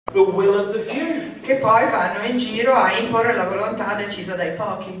the will of the few. Che poi vanno in giro a imporre la volontà decisa dai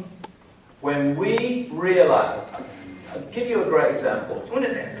pochi. When we realize, I'll give you a great example. Un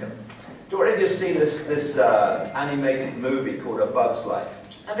esempio. Do any of you seen this animated movie called A Bug's Life?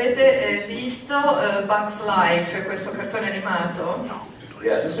 Avete visto Bugs Life, questo cartone animato?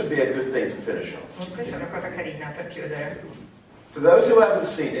 Yeah, this would be a good thing to finish on. Questa è una cosa carina per chiudere. For those who haven't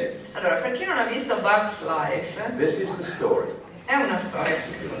seen it, Allora, per chi non ha visto Bugs Life, this is the story. è una storia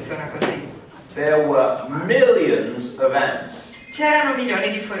che funziona così. There were millions of ants, C'erano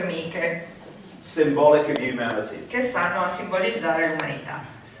milioni di formiche symbolic of humanity. che stanno a simbolizzare l'umanità.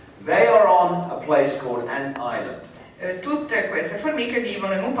 They are on a place called Ant Island. Tutte queste formiche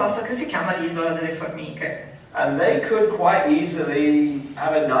vivono in un posto che si chiama l'isola delle formiche. And they could quite easily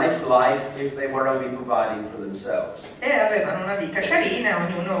have a nice life if they were only providing for themselves. E avevano una vita carina e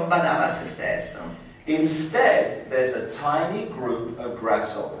ognuno badava a se stesso. Instead, there's a tiny group of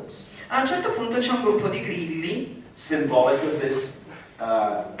grasshoppers, A un certo punto c'è un gruppo di grilli, symbolic of this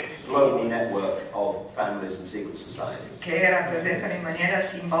global network of families and secret societies. che rappresentano in maniera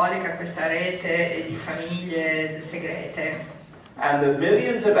simbolica questa rete di famiglie segrete. And the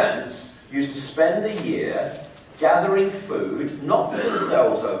millions of ants used to spend the year gathering food, not for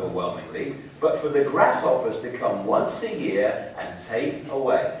themselves overwhelmingly, but for the grasshoppers to come once a year and take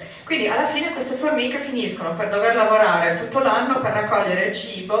away. Quindi alla fine queste formiche finiscono per dover lavorare tutto l'anno per raccogliere il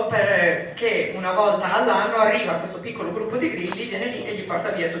cibo, perché una volta all'anno arriva questo piccolo gruppo di grilli, viene lì e gli porta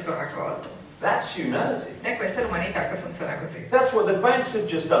via tutto il raccolto. That's humanity. E questa è l'umanità che funziona così. That's what the banks have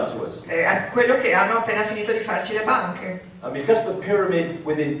just done to us. È quello che hanno appena finito di farci le banche. And because the pyramid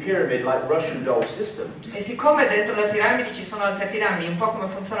within pyramid, like Russian doll system, E siccome dentro le piramidi ci sono altre piramidi, un po' come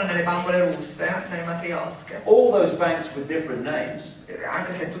funzionano nelle bambole russe, nelle matriosche, all those banks with different names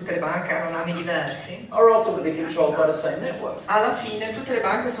anche se tutte le banche hanno nomi diversi, are ultimately controlled by the same network. alla fine tutte le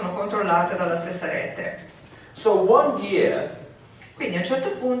banche sono controllate dalla stessa rete. So one year, Quindi a un certo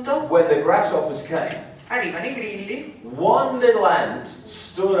punto when the grasshoppers came, arrivano i grilli one little ant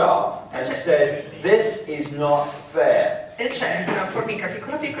stood up and said, "This is not fair. e c'è una formica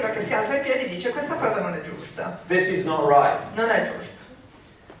piccola piccola che si alza in piedi e dice questa cosa non è giusta, This is not right." non è giusta.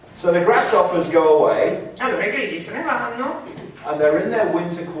 So the grasshoppers go away Allora i grilli se ne vanno and they're in their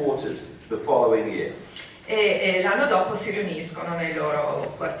winter quarters the following year. e l'anno dopo si riuniscono nel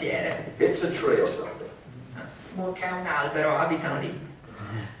loro quartiere. It's a tree or something. Che è un albero, abitano lì.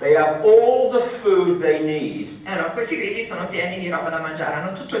 They have all the food they need. Allora, questi grilli sono pieni di roba da mangiare,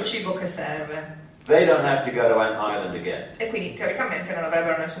 hanno tutto il cibo che serve. They don't have to go to Ant Island again E quindi teoricamente non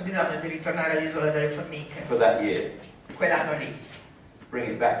avrebbero nessun bisogno di ritornare all'isola delle formiche, for that year. quell'anno lì. Bring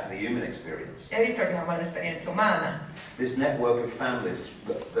it back to the human experience. E ritorniamo all'esperienza umana. This network of families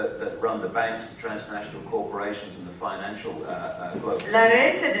that run the banks, the transnational corporations and the financial global La system.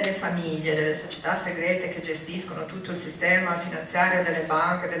 rete delle famiglie, delle società segrete che gestiscono tutto il sistema finanziario delle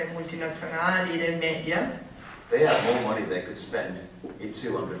banche, delle multinazionali, dei media, They have more money they could spend in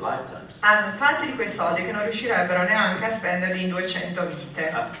 200 lifetimes. hanno tanti di quei soldi che non riuscirebbero neanche a spenderli in 200 vite,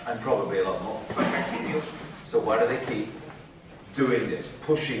 And probably a lot more. forse anche di più. So why do they keep doing this?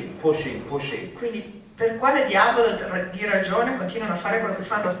 Pushing. Quindi per quale diavolo di ragione continuano a fare quello che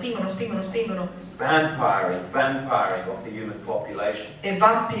fanno? Spingono. Vampiring of the human population. E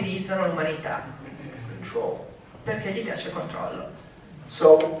vampirizzano l'umanità, Control. perché gli piace il controllo.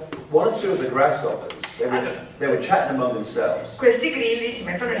 So one or two of the grasshoppers, they were chatting among themselves. Questi grilli si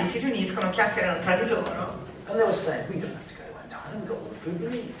mettono lì, si riuniscono, chiacchierano tra di loro And they were saying, we don't have to go to Ant Island, we've got all the food we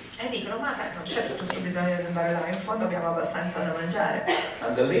need. e dicono ma non c'è tutto questo bisogno di andare là, in fondo abbiamo abbastanza da mangiare.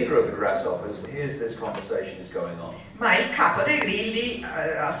 And the leader of the grasshoppers hears this conversation is going on. Ma il capo dei grilli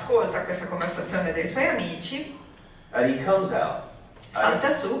ascolta questa conversazione dei suoi amici, And he comes out. salta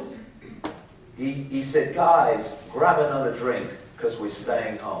And su he said, guys, grab another drink because we're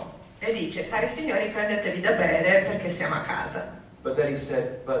staying home. e dice cari signori prendetevi da bere perché siamo a casa. But then he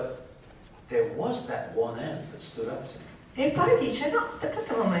said, but there was that one ant that stood up to me. E poi dice no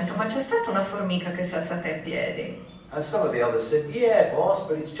aspettate un momento, ma c'è stata una formica che si è alzata in piedi. And some of the others said, yeah, boss,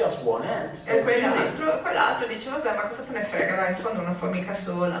 but it's just one ant. E quell'altro dice vabbè ma cosa te ne frega, dai, in fondo è una formica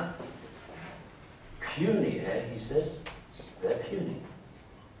sola. Puny, eh? He says. They're puny.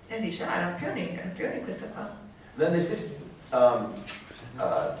 E dice era pioni questa qua. Then there's this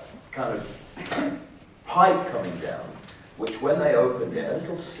kind of pipe coming down, which when they opened it, a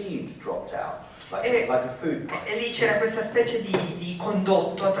little seed dropped out, like a food pipe. E lì c'era questa specie di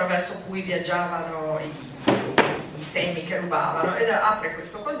condotto attraverso cui viaggiavano i semi che rubavano, ed apre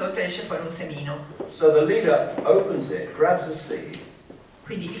questo condotto e esce fuori un semino. So the leader opens it, grabs a seed,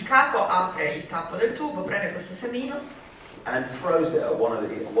 Quindi il capo apre il tappo del tubo, prende questo semino and throws it at one of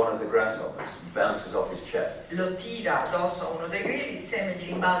the grasshoppers, bounces off his chest. Lo tira addosso a uno dei grilli, il seme gli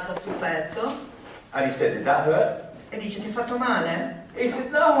rimbalza sul petto And he said, "Did that hurt?" e dice: ti ha fatto male? He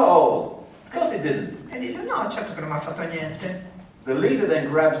said, "No, of course it didn't." E dice: no, certo che non mi ha fatto niente. The leader then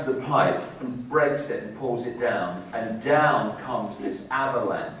grabs the pipe and breaks it and pulls it down, and down comes this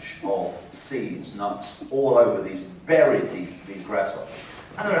avalanche of seeds, nuts, all over buried these grasshoppers.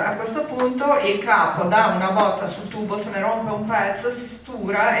 Allora, a questo punto il capo dà una botta sul tubo, se ne rompe un pezzo, si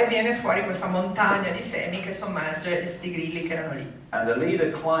stura e viene fuori questa montagna di semi che sommerge questi grilli che erano lì. And the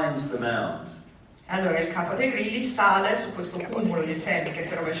leader climbs the mound. Allora il capo dei grilli sale su questo cumulo di semi che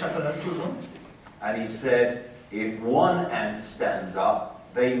si è rovesciato dal tubo. And he said, if one ant stands up,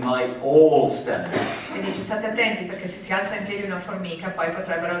 they might all stand up. E dice: state attenti, perché se si alza in piedi una formica, poi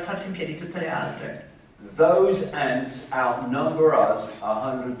potrebbero alzarsi in piedi tutte le altre. Those ants outnumber us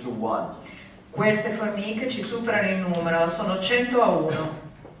 100 to 1. Queste formiche ci superano in numero, sono 100 a 1.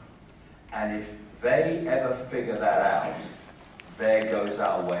 And if they ever figure that out, there goes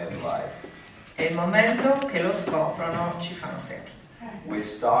our way of life. E il momento che lo scoprono ci fanno secchi. We're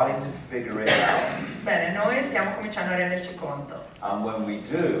starting to figure it out. Bene, noi stiamo cominciando a renderci conto. And when we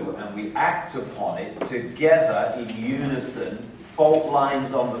do, and we act upon it together in unison, fault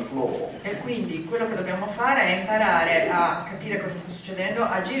lines on the floor. E quindi quello che dobbiamo fare è imparare a capire cosa sta succedendo,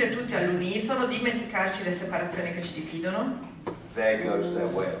 agire tutti all'unisono, dimenticarci le separazioni che ci dividono. There goes their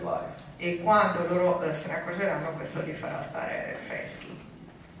way of life. E quando loro se ne accorgeranno, questo li farà stare freschi.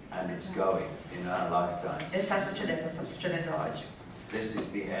 And it's going in our lifetimes. E sta succedendo oggi. This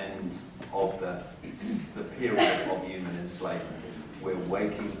is the end of the period of human enslavement. We're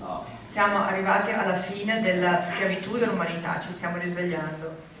waking up. Siamo arrivati alla fine della schiavitù dell'umanità, ci stiamo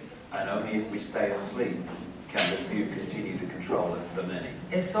risvegliando. And only if we stay asleep can the few continue to control the many.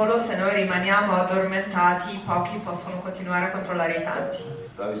 E solo se noi rimaniamo addormentati, i pochi possono continuare a controllare i tanti.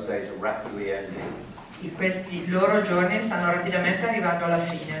 Those days are rapidly ending. Questi loro giorni stanno rapidamente arrivando alla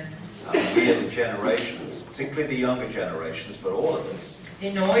fine. And we are the generations, particularly the younger generations, but all of us,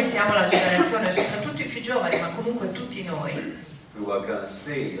 E noi siamo la generazione, soprattutto i più giovani, ma comunque tutti noi, who are going to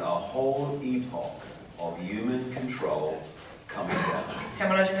see a whole epoch of human control coming down.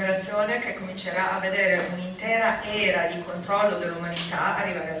 siamo la generazione che comincerà a vedere un'intera era di controllo dell'umanità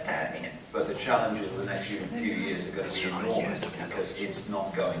arrivare al termine. But the challenges of the next few years are going to be enormous because it's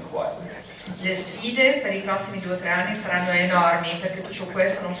not going quite there. Le sfide per i prossimi 2 o 3 anni saranno enormi, perché tutto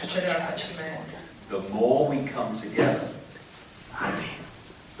questo non succederà facilmente. The more we come together,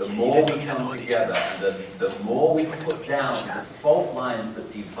 the more we come together, and the more we put down the fault lines that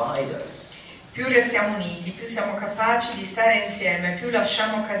divide us, Più restiamo uniti, più siamo capaci di stare insieme, più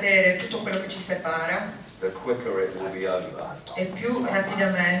lasciamo cadere tutto quello che ci separa, the quicker it will be over. e più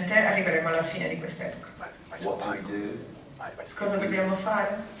rapidamente arriveremo alla fine di quest'epoca. What do we do? Cosa dobbiamo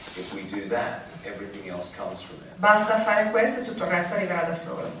fare? If we do that, everything else comes from it. Basta fare questo e tutto il resto arriverà da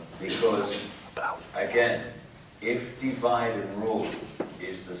solo. Because, again, if divide and rule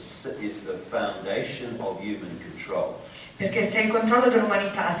is the foundation of human control, Perché se il controllo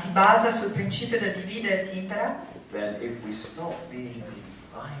dell'umanità si basa sul principio del divide et impera, then if we stop being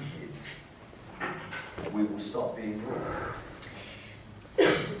divided, we will stop being ruled.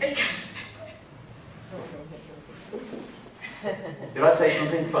 Did I say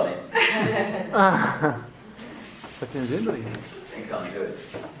something funny? Sta piangendo io. You can't do it.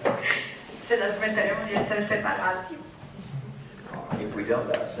 se la smetteremo di essere separati. If we don't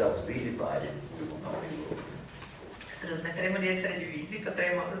let ourselves be divided, we will not be ruled. Se la smetteremo di essere divisi,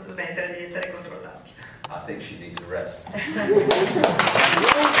 potremo smettere di essere controllati. I think she needs a rest.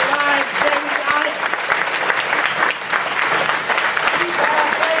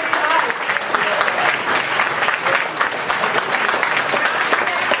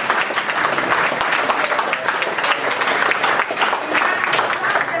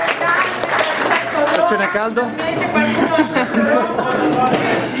 Stazione a caldo?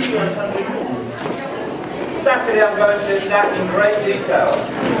 Saturday I'm going to that in great detail.